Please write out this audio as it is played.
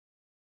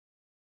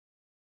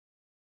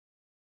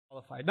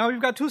Now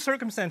we've got two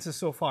circumstances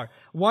so far.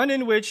 One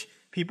in which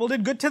people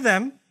did good to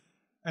them,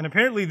 and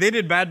apparently they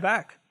did bad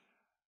back.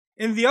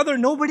 In the other,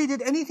 nobody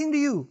did anything to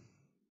you.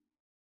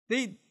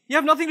 You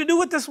have nothing to do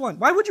with this one.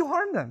 Why would you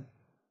harm them?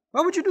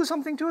 Why would you do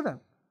something to them?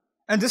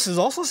 And this is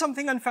also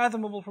something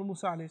unfathomable for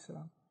Musa alayhi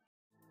salam.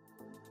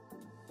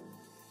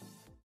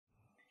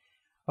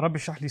 رب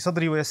اشرح لي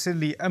صدري ويسر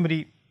لي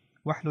أمري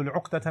واحلل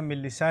عقدة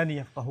من لساني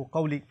يفقهوا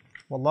قولي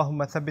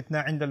واللهم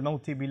ثبتنا عند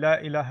الموت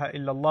بلا إله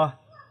إلا الله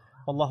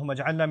اللهم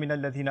اجعلنا من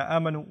الذين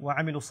آمنوا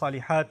وعملوا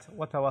الصالحات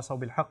وتواصوا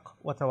بالحق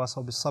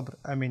وتواصوا بالصبر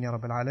آمين يا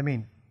رب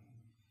العالمين.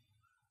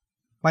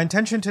 My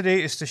intention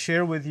today is to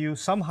share with you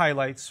some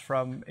highlights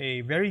from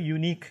a very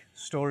unique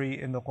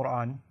story in the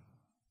Quran.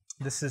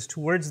 This is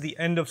towards the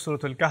end of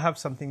Surah Al Kahfi,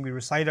 something we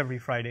recite every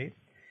Friday.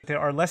 There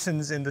are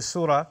lessons in the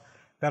surah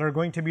that are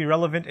going to be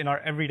relevant in our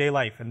everyday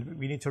life, and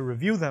we need to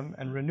review them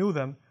and renew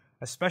them,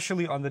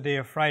 especially on the day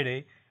of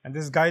Friday, and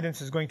this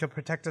guidance is going to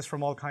protect us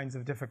from all kinds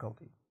of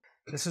difficulty.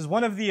 This is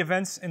one of the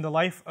events in the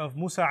life of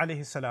Musa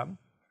alayhi salam.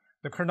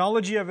 The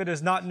chronology of it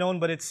is not known,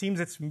 but it seems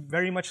it's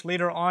very much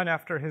later on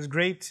after his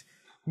great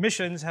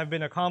missions have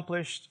been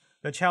accomplished.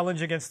 The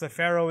challenge against the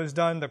Pharaoh is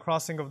done, the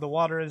crossing of the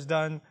water is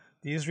done,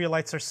 the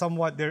Israelites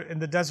are they're in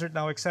the desert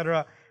now,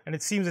 etc. And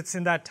it seems it's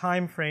in that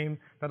time frame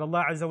that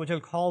Allah Azza wa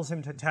Jal calls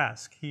him to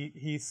task.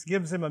 He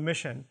gives him a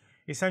mission,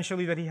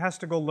 essentially that he has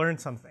to go learn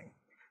something.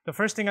 The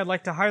first thing I'd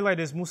like to highlight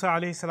is Musa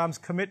alayhi salam's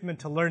commitment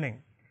to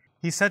learning.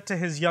 He said to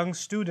his young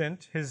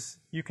student,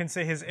 you can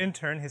say his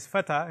intern, his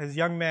fata, his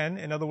young man,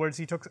 in other words,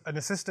 he took an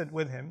assistant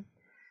with him,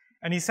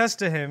 and he says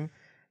to him,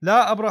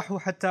 لا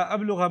أبرح حتى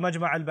أبلغ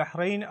مجمع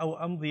البحرين أو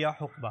أمضي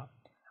حقبة.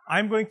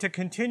 I'm going to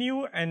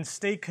continue and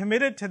stay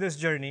committed to this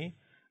journey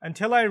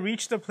until I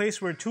reach the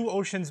place where two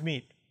oceans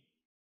meet.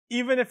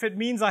 Even if it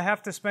means I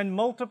have to spend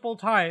multiple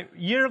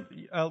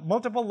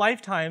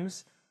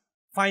lifetimes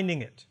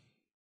finding it.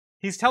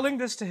 He's telling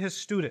this to his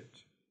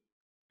student.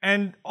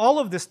 And all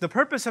of this, the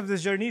purpose of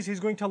this journey is he's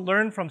going to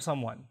learn from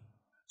someone.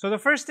 So the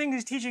first thing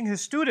he's teaching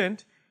his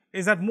student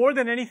is that more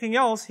than anything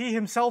else, he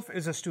himself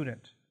is a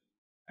student.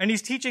 And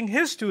he's teaching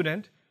his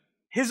student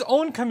his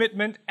own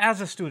commitment as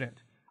a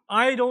student.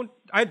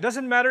 It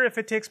doesn't matter if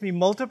it takes me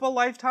multiple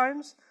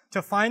lifetimes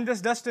to find this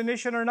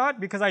destination or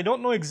not, because I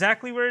don't know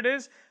exactly where it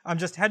is. I'm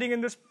just heading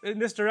in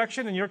this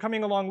direction and you're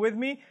coming along with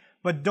me.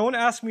 But don't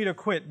ask me to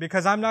quit,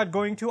 because I'm not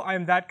going to.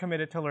 I'm that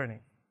committed to learning.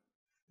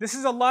 This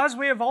is Allah's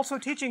way of also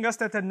teaching us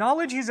that the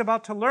knowledge He's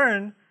about to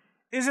learn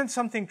isn't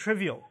something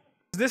trivial.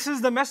 This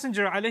is the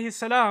Messenger alayhi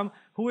salam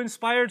who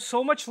inspired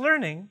so much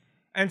learning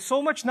and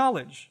so much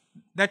knowledge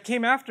that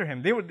came after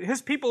him.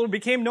 His people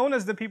became known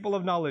as the people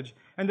of knowledge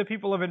and the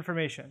people of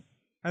information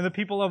and the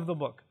people of the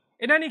book.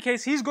 In any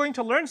case, he's going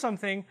to learn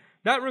something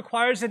that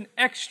requires an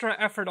extra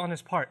effort on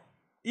his part.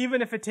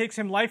 Even if it takes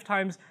him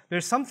lifetimes,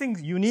 there's something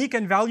unique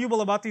and valuable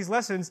about these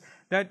lessons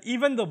that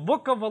even the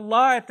book of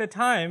Allah at the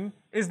time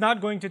is not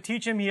going to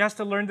teach him. He has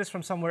to learn this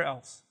from somewhere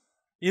else.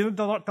 Even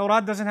the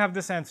Torah doesn't have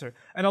this answer.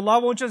 And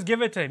Allah won't just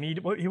give it to him.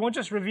 He won't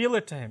just reveal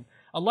it to him.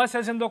 Allah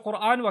says in the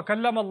Quran, وَكَلَّمَ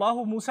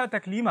اللَّهُ مُوسَى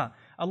تَكْلِيمًا.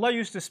 Allah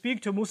used to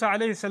speak to Musa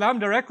alayhi salam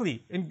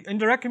directly, in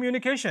direct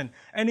communication,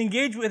 and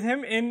engage with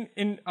him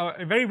in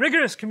a very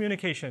rigorous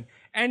communication.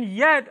 And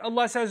yet,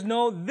 Allah says,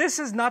 no, this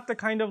is not the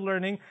kind of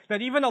learning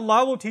that even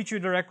Allah will teach you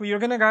directly. You're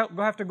going to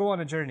have to go on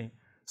a journey.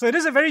 So it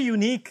is a very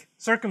unique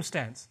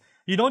circumstance.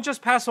 You don't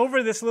just pass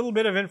over this little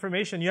bit of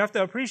information. You have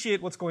to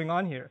appreciate what's going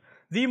on here.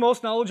 The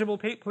most knowledgeable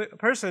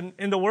person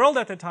in the world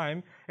at the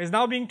time is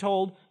now being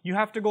told, you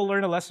have to go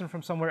learn a lesson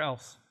from somewhere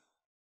else.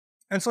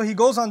 And so he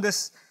goes on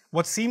this,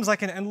 what seems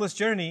like an endless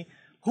journey.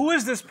 Who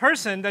is this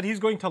person that he's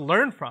going to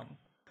learn from?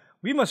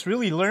 We must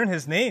really learn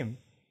his name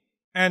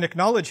and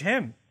acknowledge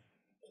him.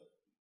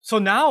 So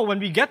now when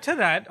we get to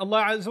that,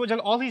 Allah Azza wa Jal,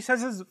 all He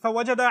says is,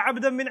 فَوَجَدَ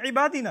عَبْدًا مِنْ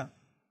عِبَادِنَا.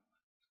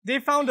 They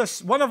found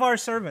one of our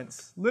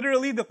servants.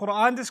 Literally, the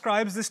Quran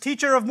describes this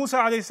teacher of Musa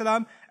alayhi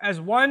salam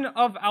as one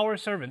of our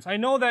servants. I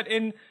know that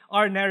in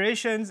our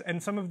narrations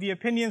and some of the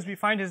opinions, we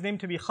find his name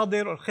to be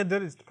Khadir or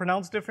Khidr, it's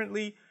pronounced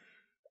differently.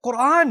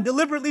 Quran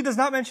deliberately does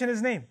not mention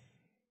his name.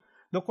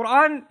 The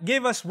Quran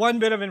gave us one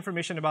bit of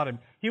information about him.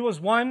 He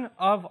was one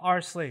of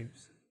our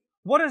slaves.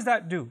 What does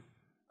that do?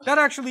 That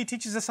actually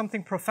teaches us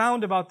something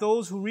profound about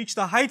those who reach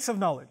the heights of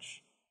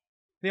knowledge.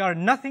 They are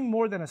nothing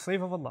more than a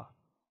slave of Allah.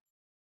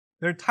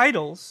 Their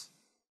titles,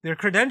 their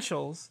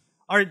credentials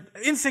are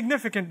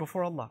insignificant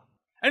before Allah.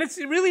 And it's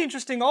really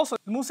interesting also,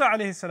 Musa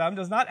alayhi salam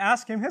does not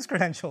ask him his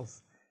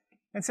credentials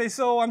and say,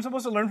 so I'm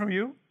supposed to learn from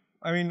you?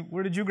 I mean,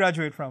 where did you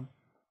graduate from?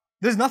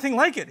 There's nothing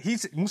like it.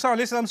 Musa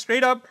alayhi salam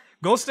straight up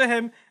goes to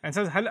him and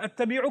says, هَلْ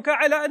أَتَّبِعُكَ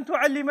عَلَىٰ أَن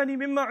تُعَلِّمَنِي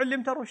مِمَّا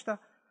عُلِّمْتَ رُشْدًا.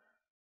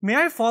 May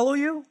I follow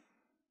you?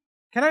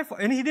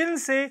 And he didn't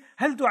say,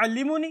 هَلْ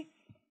تُعَلِّمُنِي?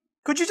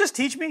 Could you just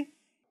teach me?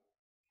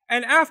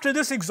 And after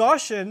this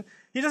exhaustion,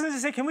 he doesn't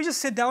just say, can we just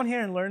sit down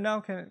here and learn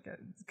now? Because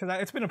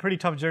it's been a pretty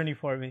tough journey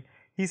for me.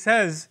 He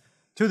says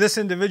to this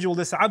individual,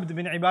 this abd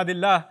bin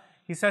ibadillah,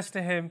 he says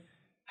to him,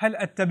 هَلْ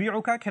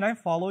أَتَّبِعُكَ? Can I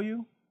follow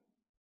you?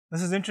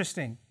 This is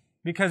interesting,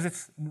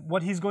 because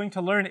what he's going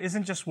to learn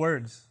isn't just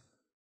words.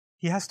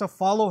 He has to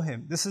follow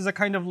him. This is a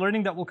kind of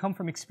learning that will come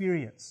from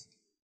experience.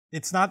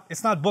 It's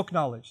not book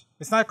knowledge.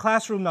 It's not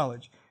classroom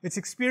knowledge. It's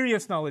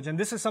experience knowledge. And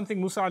this is something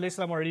Musa alayhi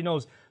salam already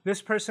knows.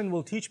 This person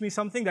will teach me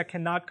something that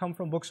cannot come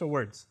from books or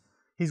words.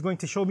 He's going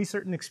to show me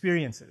certain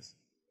experiences.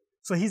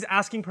 So he's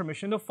asking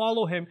permission to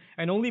follow him,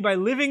 and only by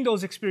living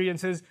those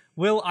experiences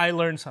will I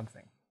learn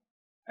something.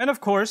 And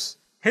of course,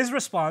 his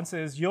response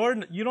is,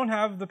 you don't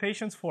have the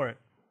patience for it.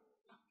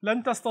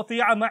 لَن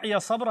تَسْتَطِيعَ مَعِيَ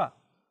صَبْرًا.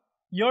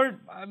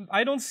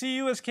 I don't see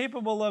you as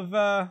capable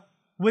of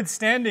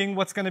withstanding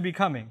what's going to be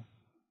coming.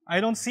 I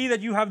don't see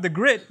that you have the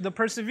grit, the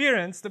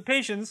perseverance, the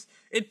patience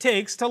it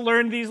takes to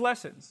learn these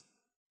lessons.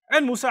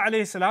 And Musa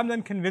alayhi salam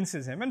then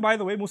convinces him. And by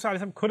the way, Musa alayhi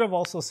salam could have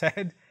also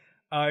said,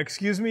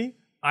 excuse me,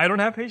 I don't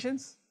have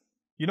patience.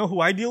 You know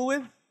who I deal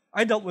with?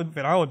 I dealt with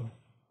Fir'aun.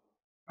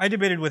 I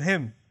debated with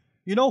him.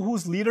 You know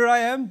whose leader I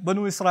am?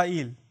 Banu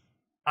Israel.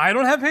 I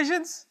don't have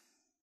patience.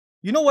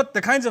 You know what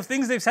the kinds of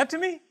things they've said to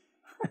me?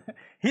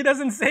 He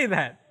doesn't say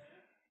that.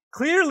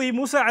 Clearly,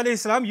 Musa alayhi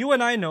salam, you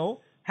and I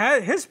know,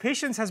 his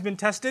patience has been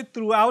tested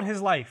throughout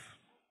his life.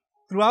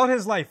 Throughout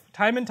his life,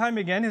 time and time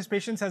again, his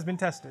patience has been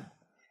tested.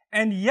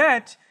 And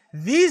yet,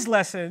 these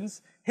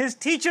lessons, his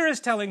teacher is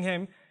telling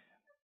him,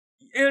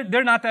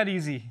 they're not that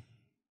easy.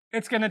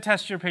 It's going to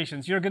test your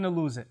patience. You're going to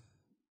lose it.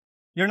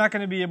 You're not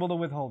going to be able to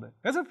withhold it.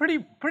 That's a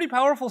pretty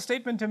powerful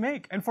statement to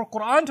make. And for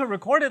Quran to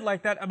record it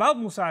like that about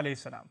Musa alayhi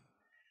salam.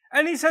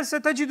 And he says,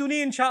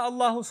 سَتَجِدُنِي إِنْ شَاءَ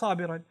اللَّهُ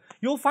صَابِرًا.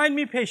 You'll find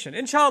me patient.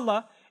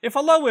 Inshallah, if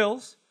Allah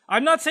wills,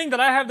 I'm not saying that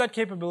I have that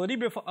capability,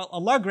 but if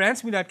Allah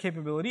grants me that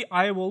capability,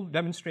 I will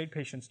demonstrate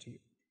patience to you.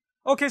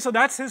 Okay, so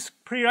that's his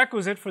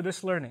prerequisite for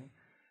this learning.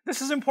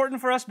 This is important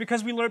for us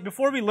because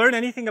before we learn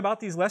anything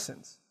about these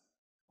lessons,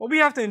 what we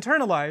have to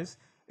internalize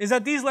is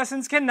that these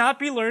lessons cannot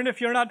be learned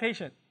if you're not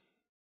patient.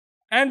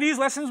 And these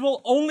lessons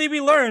will only be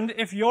learned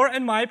if your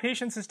and my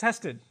patience is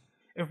tested,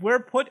 if we're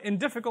put in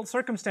difficult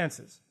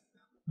circumstances.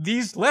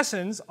 These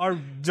lessons are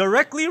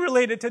directly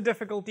related to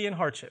difficulty and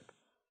hardship,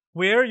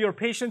 where your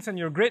patience and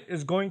your grit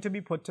is going to be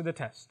put to the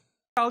test.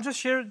 I'll just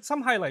share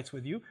some highlights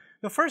with you.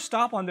 The first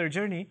stop on their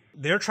journey,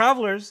 they're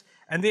travelers,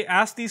 and they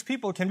ask these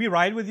people, can we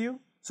ride with you?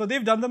 So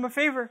they've done them a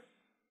favor.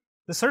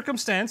 The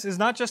circumstance is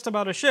not just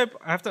about a ship.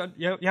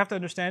 You have to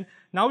understand,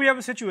 now we have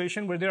a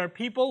situation where there are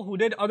people who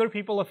did other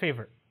people a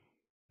favor.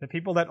 The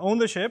people that own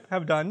the ship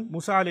have done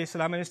Musa alayhi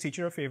salam and his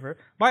teacher a favor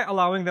by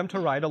allowing them to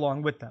ride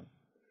along with them.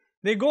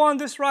 They go on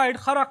this ride,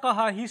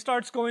 خَرَقَهَا, he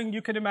starts going,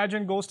 you can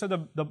imagine, goes to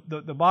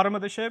the bottom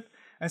of the ship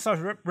and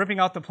starts ripping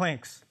out the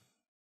planks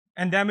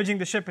and damaging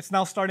the ship. It's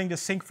now starting to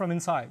sink from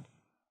inside.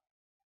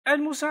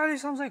 And Musa alayhi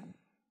salam's like,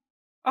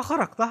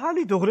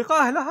 أَخَرَقْتَهَا لِتُغْرِقَ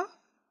أَهْلَهَا?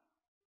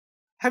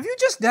 Have you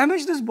just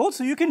damaged this boat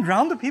so you can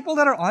drown the people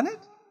that are on it?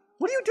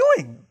 What are you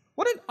doing?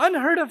 What an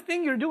unheard of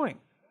thing you're doing.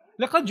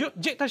 لَقَدْ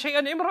جِئْتَ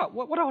شَيْئًا إِمْرًا.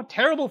 What a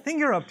terrible thing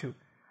you're up to.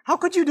 How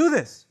could you do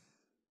this?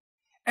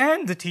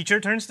 And the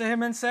teacher turns to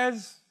him and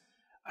says,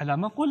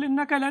 أَلَمْ أَقُلْ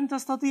إِنَّكَ لَن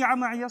تَسْتَطِيعَ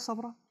مَعِيَ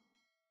صَبْرًا.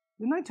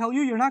 Didn't I tell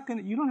you you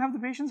don't have the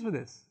patience for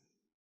this?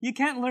 You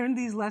can't learn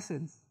these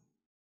lessons.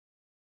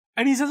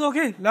 And he says,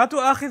 okay, لَا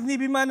تُؤَاخِذْنِي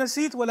بِمَا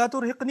نَسِيتْ وَلَا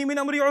تُرْهِقْنِي مِنْ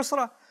أَمْرِي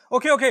عُسْرًا.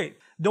 Okay,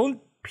 don't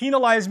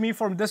penalize me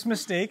for this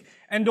mistake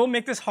and don't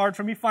make this hard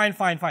for me.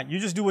 Fine. You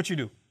just do what you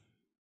do.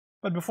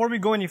 But before we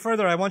go any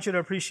further, I want you to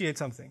appreciate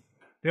something.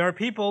 There are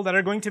people that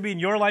are going to be in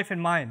your life and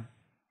mine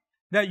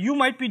that you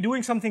might be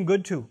doing something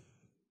good to.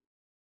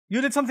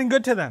 You did something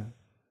good to them.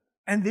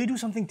 And they do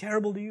something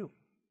terrible to you.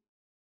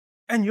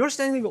 And you're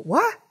standing there,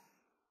 what?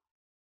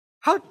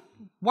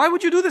 Why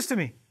would you do this to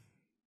me?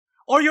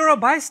 Or you're a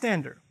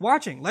bystander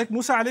watching, like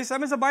Musa alayhi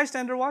salam is a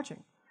bystander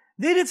watching.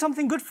 They did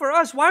something good for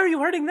us. Why are you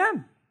hurting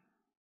them?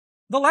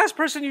 The last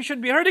person you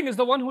should be hurting is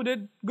the one who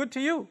did good to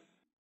you.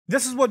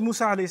 This is what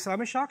Musa alayhi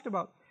salam is shocked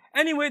about.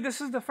 Anyway, this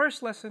is the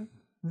first lesson.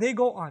 They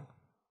go on.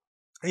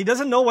 He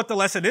doesn't know what the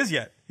lesson is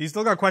yet. He's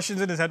still got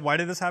questions in his head. Why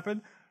did this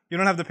happen? You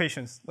don't have the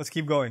patience. Let's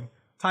keep going.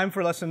 Time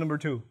for lesson number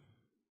 2.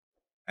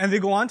 And they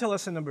go on to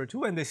lesson number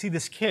 2 and they see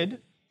this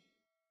kid.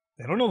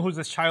 They don't know who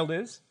this child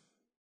is.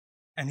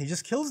 And he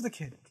just kills the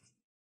kid.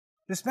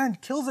 This man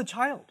kills a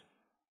child.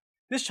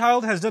 This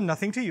child has done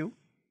nothing to you.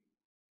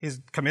 He's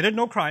committed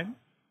no crime.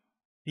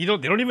 They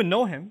don't even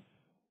know him.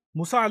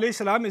 Musa alayhi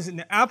salam is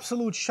in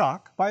absolute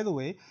shock. By the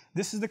way,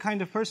 this is the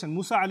kind of person,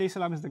 Musa alayhi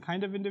salam is the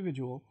kind of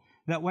individual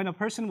that when a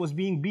person was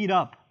being beat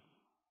up,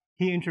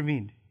 he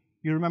intervened.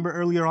 You remember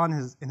earlier on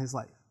in his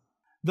life.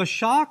 The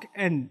shock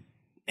and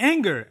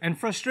anger and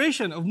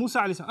frustration of Musa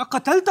alayhi salam.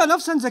 أَقَتَلْتَ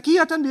نَفْسًا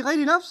زَكِيَّةً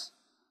بِغَيْرِ نَفْسٍ?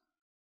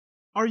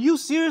 Are you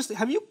seriously,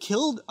 have you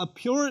killed a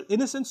pure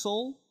innocent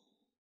soul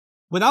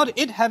without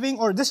it having,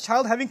 or this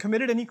child having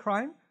committed any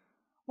crime?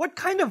 What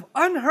kind of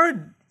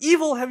unheard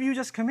evil have you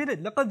just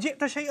committed? لَقَدْ جِئْتَ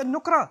شَيْئًا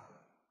نُكْرًا.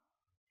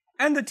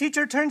 And the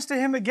teacher turns to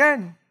him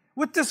again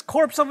with this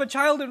corpse of a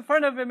child in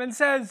front of him and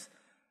says,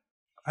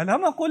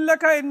 أَلَمْ أَقُلْ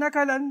لَكَ إِنَّكَ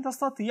لَن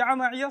تَسْتَطِيعَ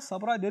مَعِيَ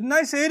صَبْرًا. Didn't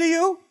I say to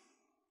you,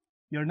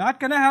 you're not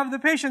going to have the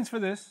patience for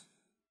this.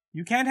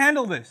 You can't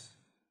handle this.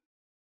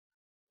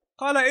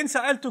 قَالَ إِن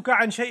سَأَلْتُكَ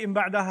عَنْ شَيْءٍ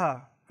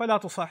بَعْدَهَا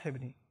فَلَا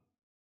تُصَاحِبْنِي.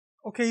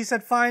 Okay, he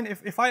said, fine,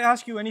 if I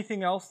ask you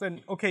anything else,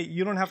 then okay,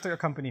 you don't have to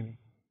accompany me.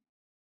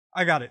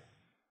 I got it.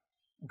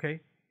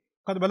 Okay?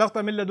 قَدْ بَلَغْتَ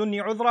مِن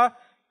لَدُنِّي عُذْرًا.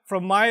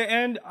 From my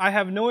end, I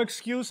have no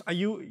excuse.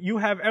 You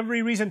have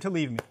every reason to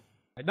leave me.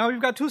 Now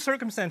we've got two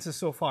circumstances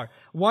so far.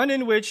 One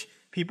in which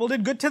people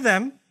did good to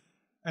them,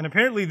 and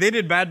apparently they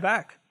did bad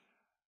back.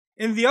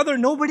 In the other,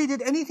 nobody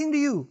did anything to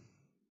you.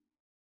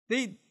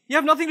 You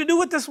have nothing to do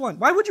with this one.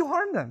 Why would you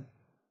harm them?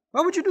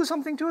 Why would you do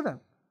something to them?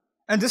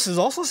 And this is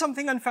also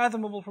something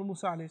unfathomable for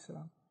Musa alayhi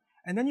salam.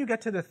 And then you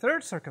get to the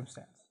third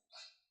circumstance.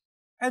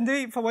 And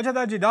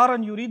فَوَجَدَ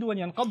جِدَارًا يُرِيدُ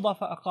أَن يَنْقَضَّ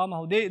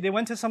فَأَقَامَهُ. They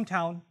went to some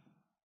town,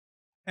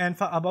 and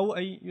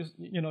فَأَبَوْا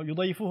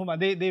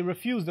يُضَيِّفُوهُمَا. They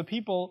refused, the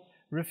people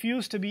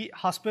refused to be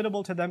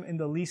hospitable to them in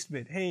the least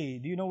bit. Hey,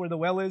 do you know where the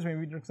well is? Maybe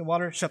we drink some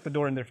water. Shut the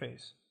door in their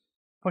face.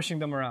 Pushing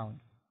them around.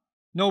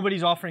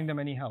 Nobody's offering them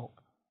any help.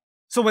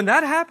 So when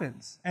that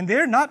happens, and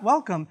they're not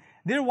welcome,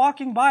 they're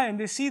walking by and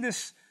they see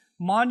this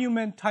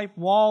monument type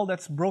wall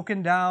that's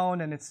broken down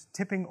and it's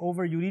tipping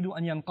over. يُرِيدُ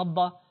أَن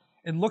يَنْقَضَّ.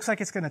 It looks like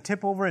it's going to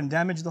tip over and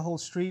damage the whole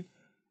street.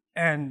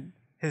 And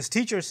his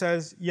teacher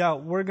says, yeah,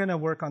 we're going to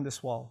work on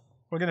this wall.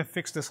 We're going to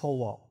fix this whole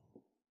wall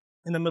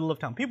in the middle of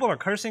town. People are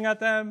cursing at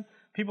them.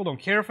 People don't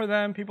care for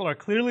them. People are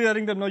clearly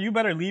letting them know, you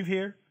better leave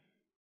here.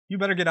 You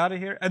better get out of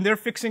here. And they're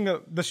fixing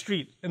the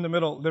street in the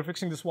middle. They're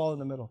fixing this wall in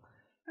the middle.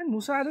 And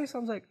Musa alayhi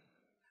salam's like,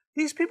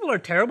 these people are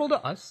terrible to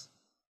us.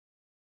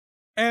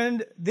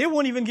 And they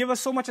won't even give us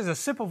so much as a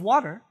sip of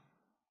water.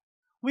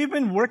 We've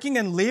been working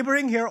and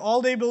laboring here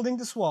all day building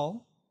this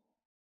wall.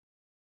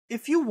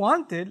 If you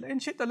wanted,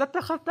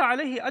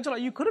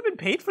 you could have been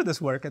paid for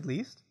this work at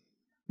least.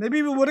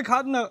 Maybe we would have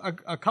gotten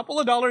a couple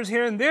of dollars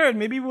here and there, and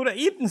maybe we would have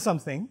eaten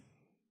something.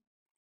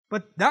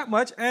 But that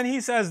much, and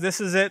he says,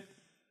 this is it.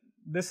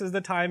 This is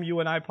the time you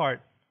and I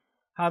part.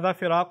 هَذَا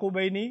فِرَاقُ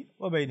بَيْنِي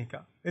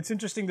وَبَيْنِكَ. It's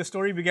interesting, the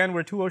story began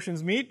where two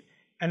oceans meet,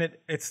 and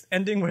it's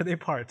ending where they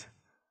part.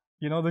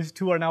 You know, these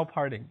two are now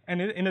parting.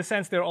 And in a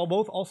sense, they're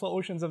both also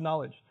oceans of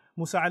knowledge.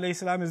 Musa alayhi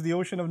salam is the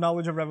ocean of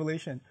knowledge of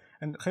revelation.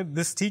 And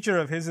this teacher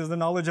of his is the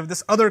knowledge of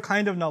this other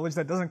kind of knowledge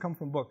that doesn't come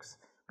from books.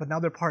 But now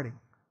they're parting.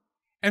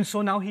 And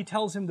so now he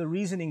tells him the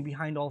reasoning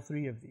behind all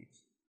three of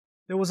these.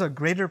 There was a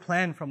greater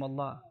plan from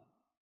Allah.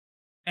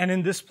 And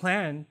in this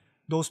plan,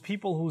 those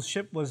people whose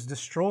ship was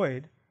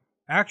destroyed,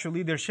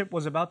 actually their ship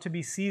was about to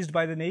be seized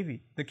by the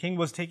navy. The king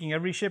was taking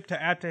every ship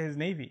to add to his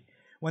navy.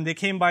 When they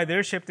came by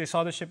their ship, they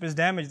saw the ship is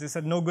damaged. They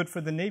said, no good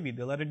for the navy.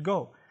 They let it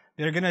go.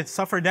 They're going to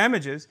suffer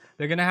damages.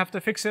 They're going to have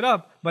to fix it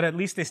up. But at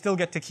least they still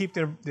get to keep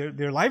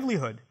their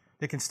livelihood.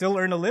 They can still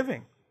earn a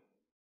living.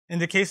 In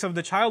the case of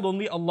the child,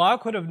 only Allah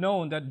could have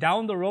known that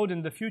down the road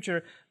in the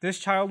future, this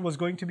child was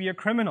going to be a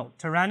criminal,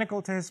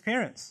 tyrannical to his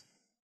parents.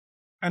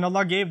 And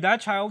Allah gave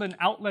that child an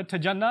outlet to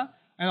Jannah,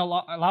 and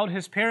Allah allowed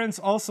his parents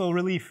also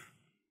relief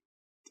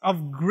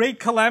of great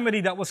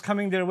calamity that was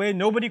coming their way.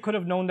 Nobody could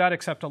have known that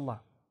except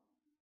Allah.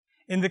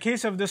 In the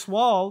case of this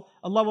wall,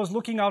 Allah was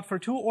looking out for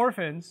two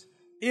orphans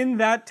in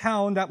that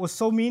town that was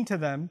so mean to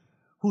them,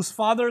 whose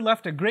father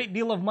left a great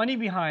deal of money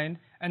behind,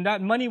 and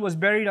that money was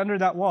buried under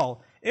that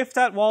wall. If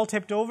that wall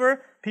tipped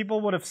over,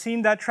 people would have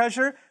seen that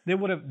treasure. They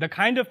would have, the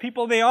kind of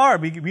people they are,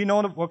 we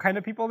know what kind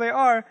of people they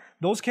are,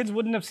 those kids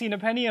wouldn't have seen a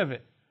penny of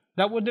it.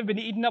 That would have been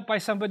eaten up by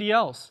somebody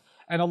else.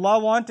 And Allah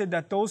wanted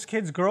that those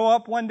kids grow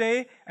up one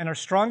day and are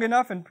strong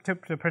enough to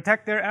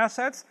protect their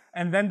assets,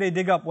 and then they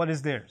dig up what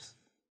is theirs.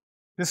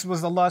 This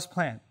was Allah's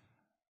plan.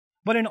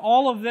 But in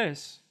all of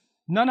this,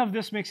 none of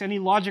this makes any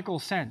logical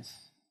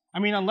sense. I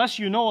mean, unless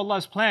you know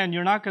Allah's plan,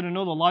 you're not going to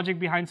know the logic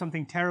behind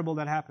something terrible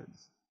that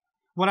happens.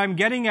 What I'm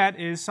getting at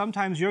is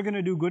sometimes you're going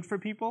to do good for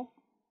people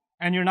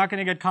and you're not going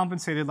to get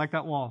compensated like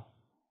that wall.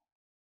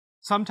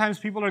 Sometimes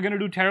people are going to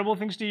do terrible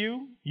things to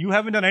you. You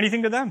haven't done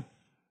anything to them.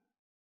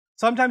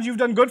 Sometimes you've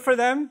done good for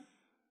them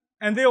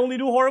and they only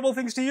do horrible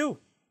things to you.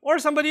 Or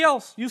somebody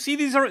else. You see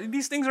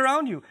these things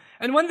around you.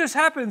 And when this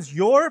happens,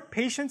 your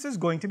patience is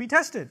going to be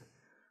tested.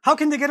 How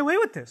can they get away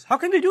with this? How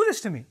can they do this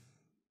to me?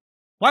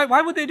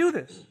 Why would they do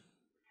this?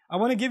 I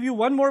want to give you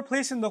one more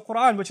place in the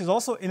Quran, which is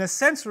also in a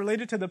sense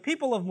related to the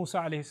people of Musa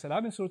alayhi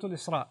salam in Surah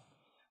Al-Isra.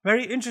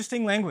 Very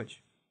interesting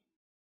language.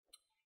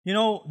 You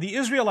know, the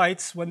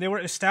Israelites, when they were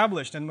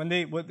established and when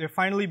they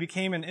finally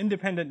became an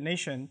independent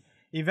nation,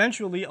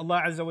 eventually,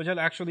 Allah Azza wa Jal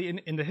actually,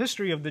 in the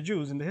history of the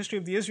Jews, in the history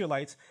of the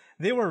Israelites,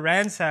 they were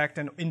ransacked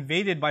and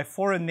invaded by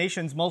foreign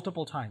nations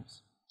multiple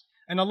times.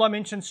 And Allah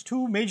mentions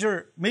two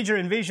major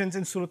invasions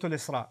in Surah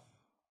Al-Isra.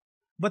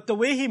 But the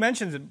way He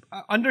mentions it,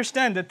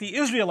 understand that the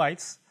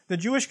Israelites, the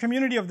Jewish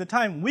community of the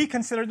time, we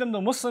consider them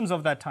the Muslims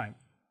of that time.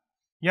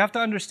 You have to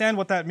understand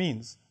what that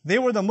means. They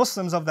were the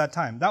Muslims of that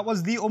time. That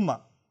was the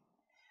Ummah.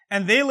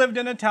 And they lived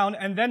in a town,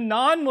 and then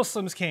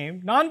non-Muslims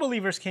came,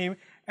 non-believers came,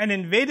 and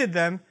invaded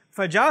them.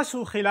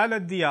 فَجَاسُوا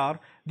خِلَالَ الدِّيَارِ.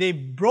 They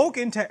broke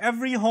into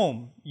every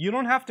home. You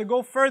don't have to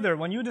go further.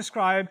 When you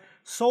describe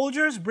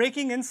soldiers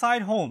breaking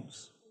inside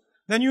homes,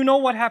 then you know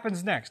what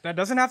happens next. That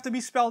doesn't have to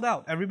be spelled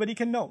out. Everybody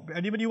can know.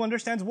 Anybody who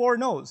understands war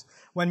knows.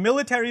 When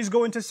militaries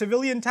go into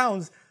civilian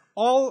towns,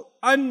 all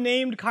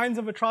unnamed kinds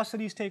of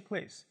atrocities take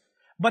place.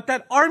 But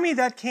that army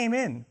that came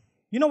in,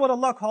 You know what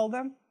Allah called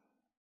them?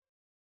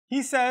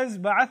 He says,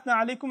 بَعَثْنَا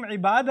عَلَيْكُمْ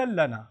عِبَادًا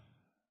لَنَا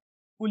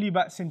أُولِي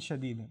بَأْسٍ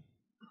شَدِيدٍ.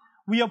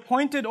 We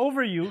appointed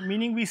over you,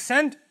 meaning we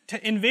sent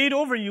to invade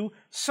over you,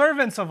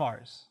 servants of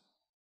ours.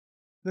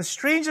 The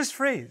strangest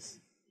phrase.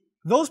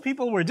 Those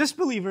people were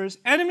disbelievers,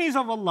 enemies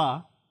of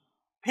Allah,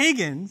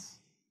 pagans,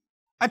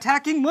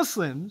 attacking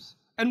Muslims,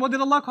 and what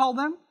did Allah call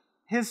them?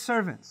 His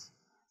servants.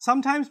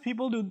 Sometimes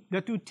people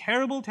that do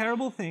terrible,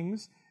 terrible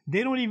things,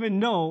 they don't even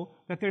know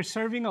that they're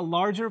serving a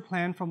larger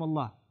plan from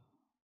Allah.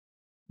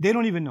 They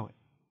don't even know it.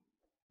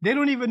 They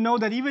don't even know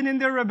that even in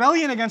their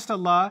rebellion against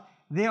Allah,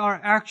 they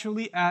are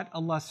actually at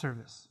Allah's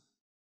service.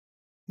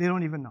 They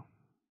don't even know.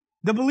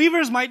 The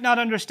believers might not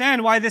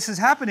understand why this is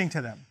happening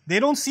to them. They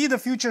don't see the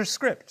future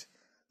script.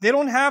 They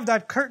don't have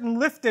that curtain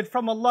lifted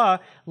from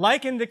Allah,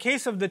 like in the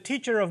case of the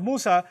teacher of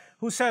Musa,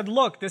 who said,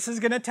 look, this is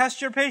going to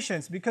test your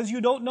patience because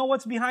you don't know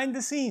what's behind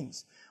the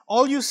scenes.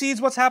 All you see is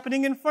what's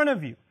happening in front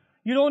of you.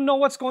 You don't know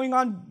what's going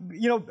on,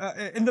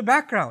 in the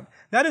background.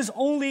 This is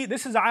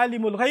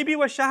alimul ghaibi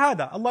wa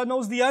shahada. Allah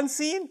knows the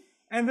unseen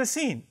and the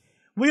seen.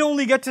 We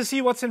only get to see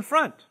what's in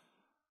front.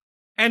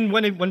 And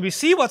when we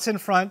see what's in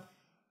front,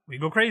 we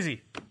go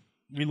crazy.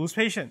 We lose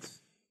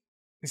patience.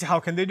 We say, how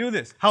can they do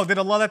this? How did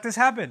Allah let this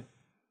happen?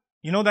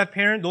 You know that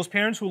those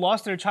parents who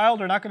lost their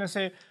child are not going to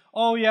say,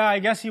 oh yeah, I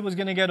guess he was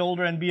going to get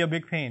older and be a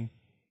big pain.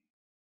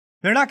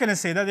 They're not going to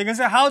say that. They're going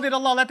to say, how did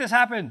Allah let this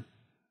happen?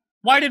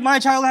 Why did my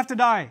child have to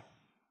die?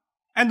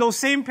 And those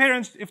same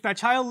parents, if that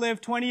child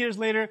lived 20 years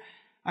later,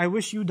 I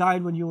wish you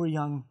died when you were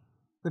young.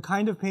 The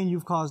kind of pain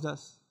you've caused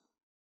us.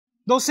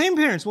 Those same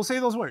parents will say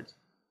those words.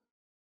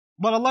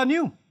 But Allah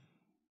knew.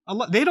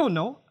 They don't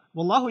know.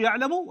 Wallahu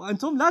ya'lamu wa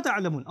antum la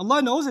ta'lamun.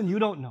 Allah knows and you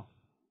don't know.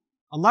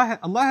 Allah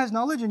has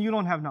knowledge and you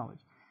don't have knowledge.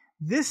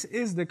 This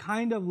is the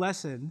kind of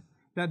lesson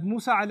that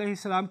Musa alayhi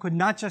salam could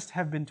not just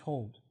have been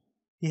told.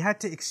 He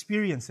had to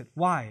experience it.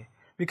 Why?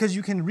 Because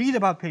you can read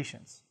about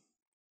patience.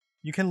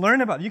 You can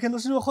learn about it. You can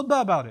listen to a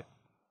khutbah about it.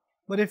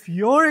 But if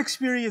you're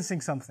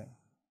experiencing something,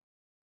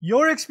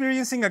 you're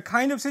experiencing a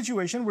kind of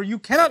situation where you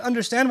cannot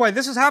understand why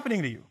this is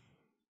happening to you.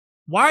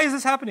 Why is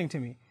this happening to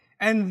me?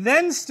 And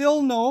then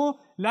still know,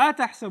 لا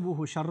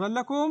تحسبوه شرا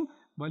لكم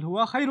بل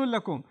هو خير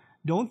لكم.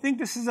 Don't think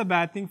this is a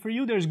bad thing for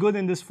you. There's good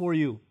in this for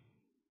you.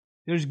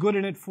 There's good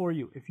in it for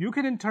you. If you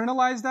can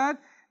internalize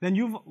that, then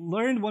you've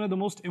learned one of the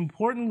most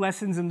important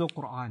lessons in the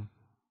Quran.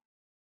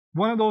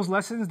 One of those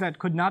lessons that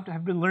could not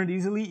have been learned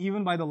easily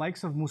even by the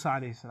likes of Musa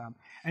alayhi salam.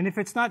 And if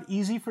it's not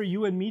easy for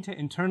you and me to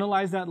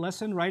internalize that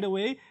lesson right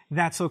away,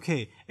 that's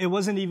okay. It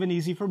wasn't even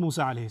easy for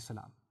Musa alayhi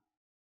salam.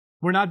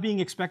 We're not being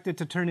expected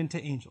to turn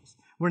into angels.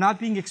 We're not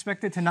being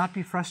expected to not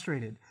be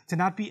frustrated, to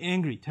not be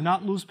angry, to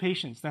not lose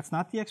patience. That's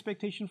not the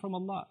expectation from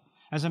Allah.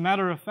 As a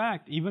matter of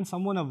fact, even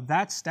someone of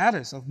that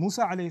status, of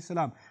Musa alayhi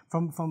salam,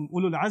 from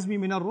ulul azmi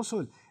min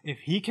ar-rusul, if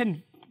he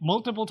can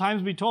multiple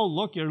times be told,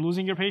 look, you're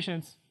losing your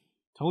patience,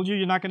 told you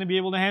you're not going to be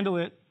able to handle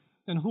it,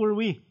 then who are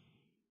we?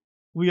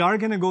 We are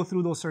going to go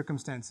through those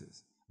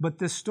circumstances. But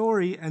this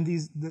story and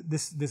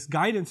this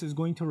guidance is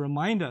going to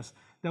remind us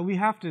that we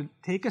have to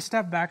take a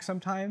step back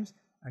sometimes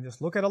and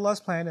just look at Allah's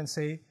plan and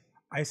say,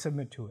 I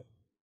submit to it.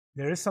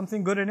 There is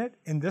something good in it,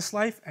 in this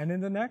life and in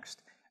the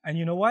next. And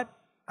you know what?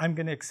 I'm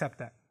going to accept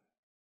that.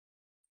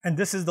 And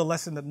this is the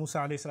lesson that Musa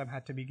alayhi salam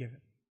had to be given.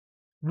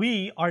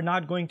 We are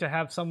not going to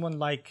have someone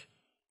like,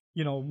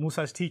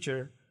 Musa's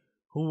teacher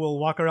who will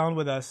walk around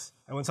with us,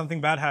 and when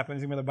something bad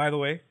happens, he'll be like, by the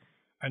way,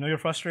 I know you're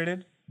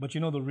frustrated, but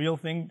the real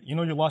thing, you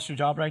lost your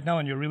job right now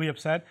and you're really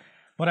upset,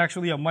 but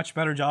actually a much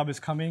better job is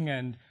coming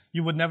and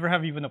you would never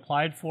have even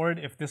applied for it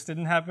if this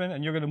didn't happen,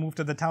 and you're going to move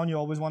to the town you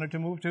always wanted to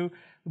move to,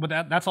 but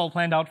that's all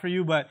planned out for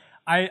you, but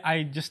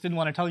I just didn't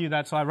want to tell you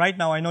that, so right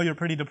now I know you're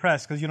pretty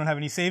depressed because you don't have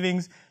any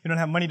savings, you don't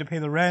have money to pay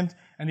the rent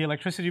and the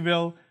electricity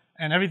bill,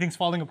 and everything's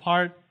falling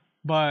apart,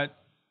 but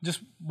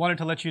just wanted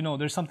to let you know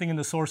there's something in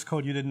the source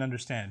code you didn't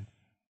understand.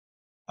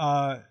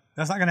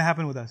 That's not going to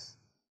happen with us.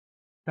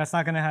 That's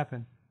not going to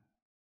happen.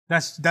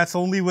 That's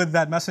only with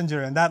that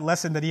messenger and that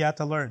lesson that he had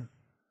to learn.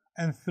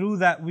 And through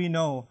that we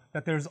know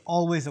that there's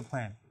always a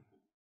plan.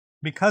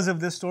 Because of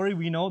this story,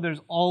 we know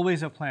there's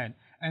always a plan.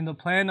 And the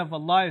plan of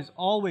Allah is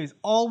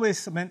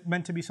always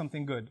meant to be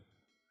something good.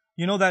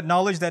 You know that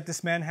knowledge that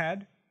this man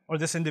had, or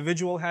this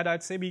individual had,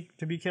 I'd say,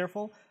 to be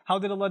careful. How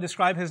did Allah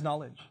describe his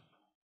knowledge?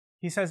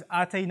 He says,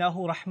 آتَيْنَاهُ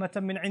رَحْمَةً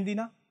مِّنْ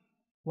عِنْدِنَا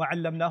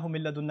وَعَلَّمْنَاهُ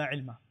مِن لَدُنَّا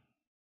عِلْمًا.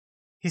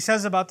 He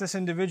says about this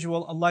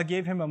individual, Allah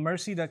gave him a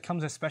mercy that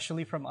comes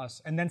especially from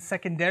us. And then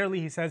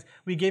secondarily, he says,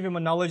 we gave him a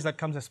knowledge that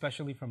comes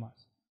especially from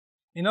us.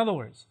 In other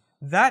words,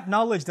 that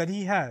knowledge that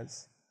he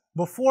has,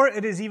 before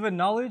it is even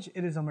knowledge,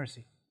 it is a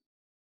mercy.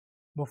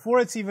 Before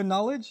it's even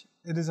knowledge,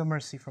 it is a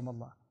mercy from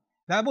Allah.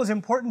 That was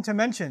important to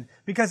mention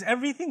because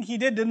everything he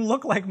did didn't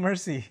look like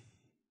mercy.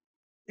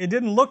 It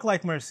didn't look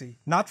like mercy.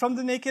 Not from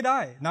the naked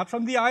eye, not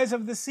from the eyes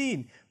of the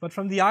seen, but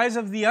from the eyes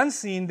of the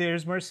unseen,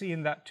 there's mercy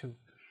in that too.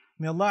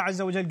 May Allah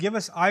Azza wa Jal give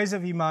us eyes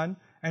of Iman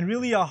and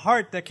really a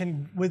heart that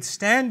can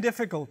withstand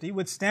difficulty,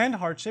 withstand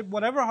hardship,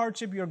 whatever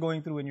hardship you're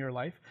going through in your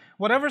life,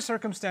 whatever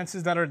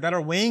circumstances that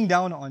are weighing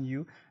down on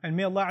you. And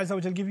may Allah Azza wa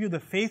Jal give you the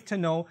faith to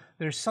know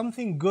there's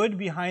something good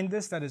behind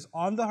this that is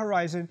on the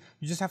horizon.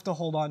 You just have to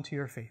hold on to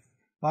your faith.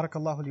 بارك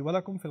الله لي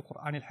ولكم في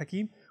القرآن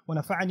الحكيم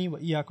ونفعني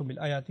وإياكم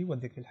بالآيات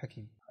والذكر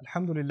الحكيم.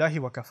 الحمد لله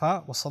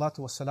وكفى والصلاة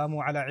والسلام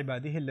على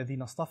عباده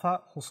الذين اصطفى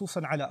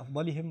خصوصا على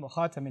أفضلهم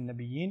وخاتم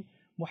النبيين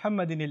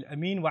محمد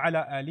الأمين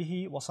وعلى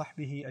آله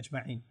وصحبه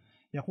أجمعين.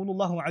 يقول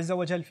الله عز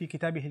وجل في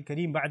كتابه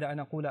الكريم بعد أن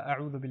أقول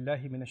أعوذ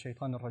بالله من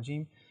الشيطان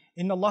الرجيم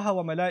إن الله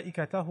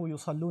وملائكته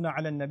يصلون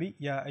على النبي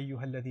يا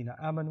أيها الذين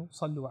آمنوا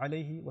صلوا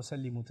عليه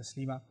وسلموا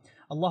تسليما.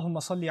 اللهم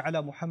صل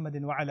على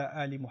محمد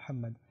وعلى آل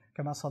محمد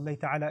كما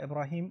صليت على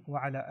إبراهيم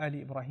وعلى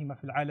آل إبراهيم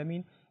في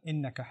العالمين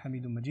إنك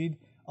حميد مجيد.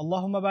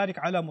 اللهم بارك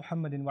على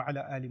محمد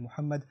وعلى آل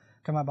محمد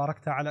كما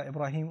باركت على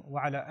إبراهيم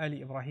وعلى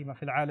آل إبراهيم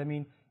في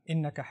العالمين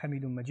إنك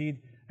حميد مجيد.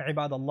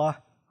 عباد الله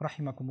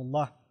رحمكم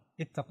الله،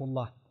 اتقوا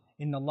الله،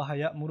 إن الله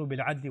يأمر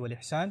بالعدل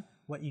والإحسان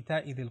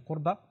وإيتاء ذي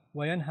القربى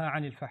وينهى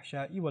عن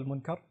الفحشاء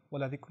والمنكر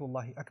ولذكر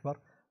الله أكبر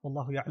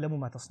والله يعلم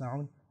ما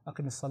تصنعون.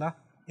 أقم الصلاة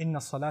إن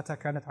الصلاة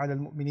كانت على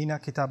المؤمنين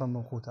كتابا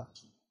موقوتا.